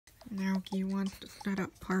Naoki wants to set up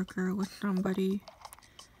Parker with somebody,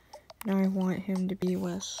 and I want him to be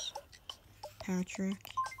with Patrick.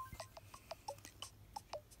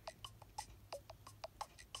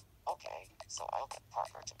 Okay, so I'll get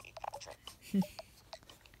Parker to be Patrick.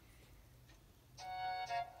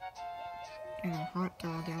 In a hot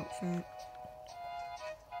dog outfit.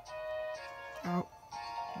 Oh,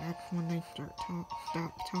 that's when they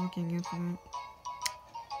stop talking, isn't it?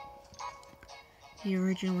 He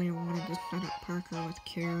originally wanted to set up Parker with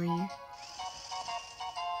Carrie.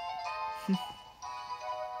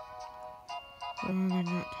 Oh, they're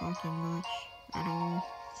not talking much at all.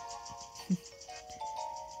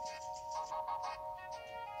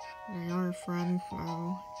 They are friends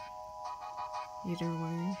though. Either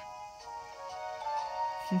way.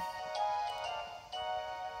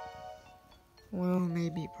 Well,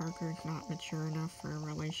 maybe Parker's not mature enough for a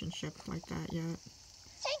relationship like that yet.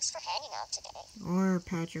 Thanks for hanging out today. Or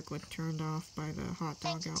Patrick was turned off by the hot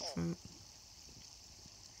dog outfit.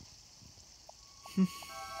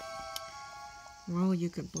 Well, you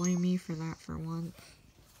could blame me for that for once.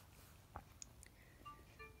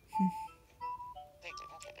 They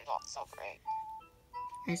didn't hit it off so great.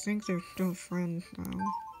 I think they're still friends though.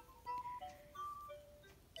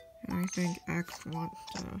 And I think X wants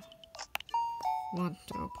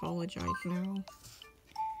to apologize now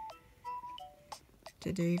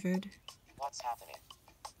to David. What's happening?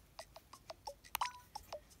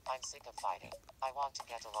 I'm sick of fighting. I want to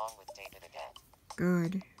get along with David again.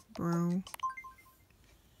 Good, bro.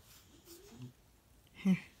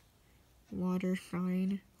 Water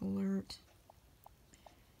sign alert.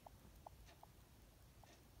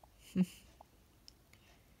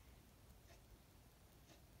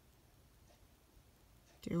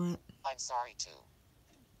 Do it. I'm sorry too.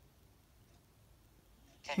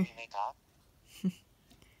 Can we make up?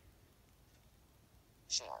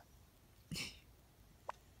 Sure.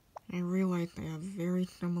 I realize they have very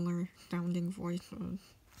similar sounding voices.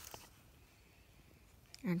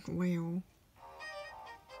 And Whale.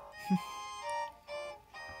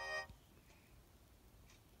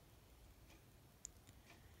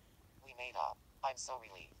 We made up. I'm so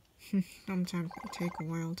relieved. Sometimes it take a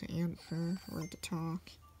while to answer or to talk.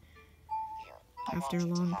 Here, After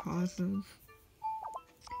long pauses.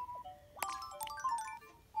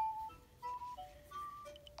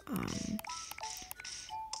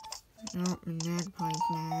 Oh, Magpie's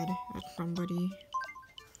mad at somebody.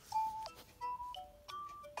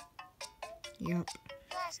 Yep.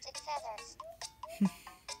 Plastic feathers. I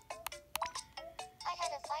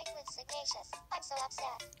had a fight with Sagacious. I'm so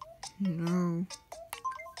upset. No.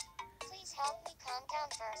 Please help me calm down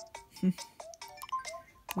first.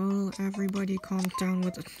 Well, everybody calms down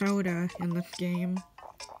with a soda in this game.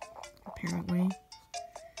 Apparently.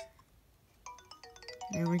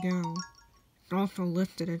 There we go. It's also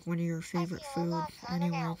listed as one of your favorite foods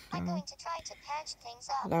anyway, so I'm going to try to patch things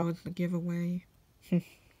up. that was the giveaway. It's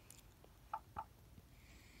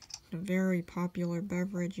a very popular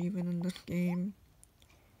beverage even in this game.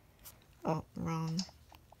 Oh, wrong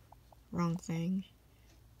thing.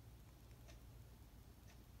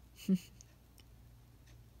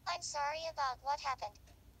 I'm sorry about what happened.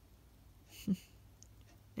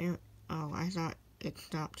 There. Oh, I thought it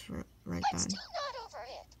stopped right I'm then. still not over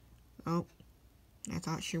it. Oh, I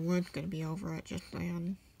thought she was gonna be over it just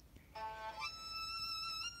then.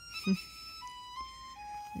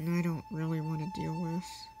 And I don't really want to deal with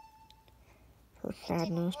her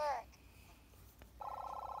sadness.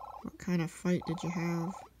 What kind of fight did you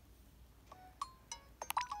have?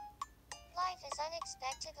 Life is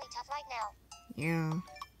unexpectedly tough right now. Yeah,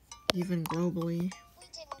 even globally. We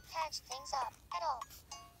didn't patch things up at all.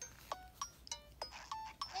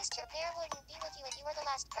 Mr. Bear wouldn't be with you if you were the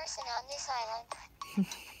last person on this island.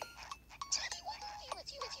 Teddy wouldn't be with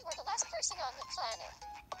you if you were the last person on the planet.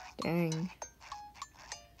 Dang.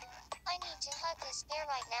 I need to hug this bear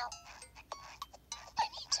right now. I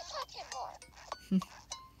need to hug him more.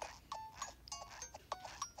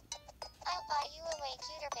 I'll buy you a way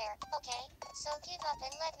cuter bear, okay? So give up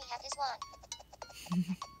and let me have this one.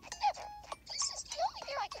 Never. This is the only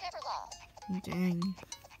bear I could ever love. Dang.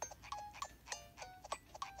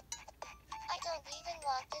 I don't even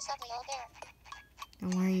want this ugly old bear. Then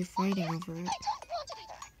why are you fighting over it? I don't want it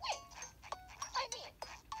either. Wait. I mean,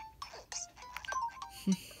 oops.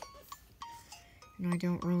 And I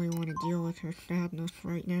don't really want to deal with her sadness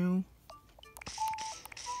right now.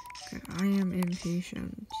 I am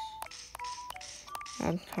impatient.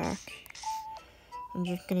 And heck. I'm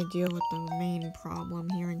just gonna deal with the main problem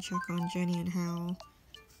here and check on Jenny and Hal.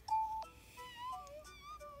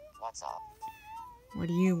 What's up? What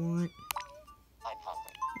do you want? I'm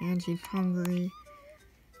hungry. And he's hungry.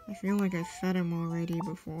 I feel like I fed him already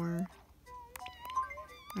before.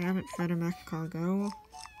 I haven't fed him escargot.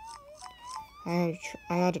 I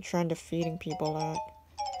had a trend of feeding people that.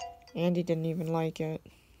 Andy didn't even like it.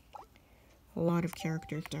 A lot of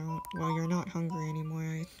characters don't. Well, you're not hungry anymore,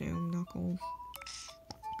 I assume, Knuckles.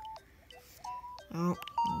 Oh,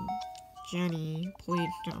 Jenny, please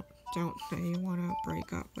don't say you want to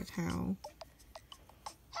break up with Hal.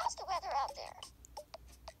 How's the weather out there?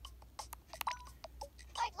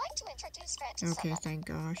 I'd like to introduce Fred to Okay, someone. thank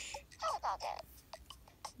gosh. How about that?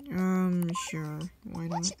 Sure. Why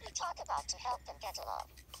What not? should we talk about to help them get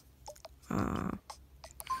along?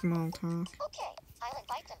 Small talk. Okay, I'll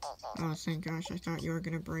invite them both over. Oh, thank gosh, I thought you were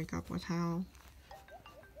gonna break up with Hal.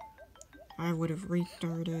 I would have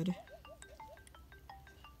restarted.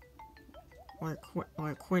 Or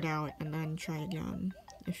quit out and then try again,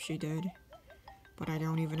 if she did. But I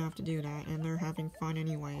don't even have to do that, and they're having fun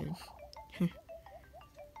anyways.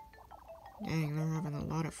 Dang, they're having a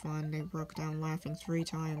lot of fun. They broke down laughing 4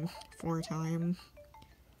 times.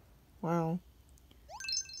 Wow.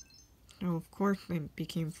 So of course they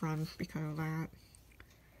became friends because of that.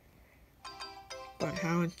 But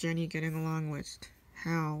how is Jenny getting along with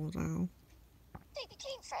Hal, though? They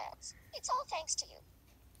became friends. It's all thanks to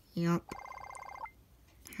you. Yup.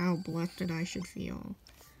 How blessed I should feel.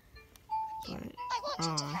 But, I want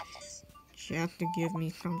you to have this. she has to give me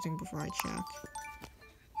something before I check.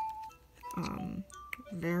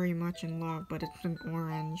 Very much in love, but it's an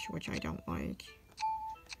orange, which I don't like.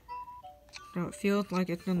 So it feels like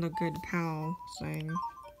it's in the good pal thing,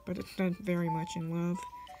 but it says very much in love.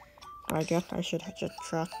 So I guess I should just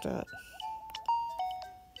trust it.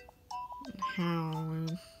 Hal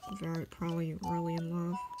is probably really in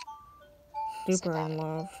love. Super in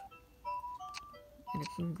love. And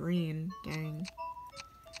it's in green, dang.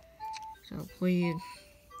 So please,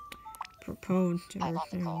 propose to I her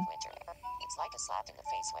want the soon. cold winter air. It's like a slap in the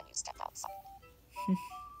face when you step outside.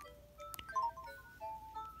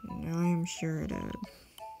 I am sure it is.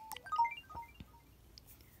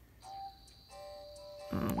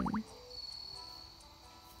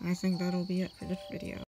 I think that'll be it for this video.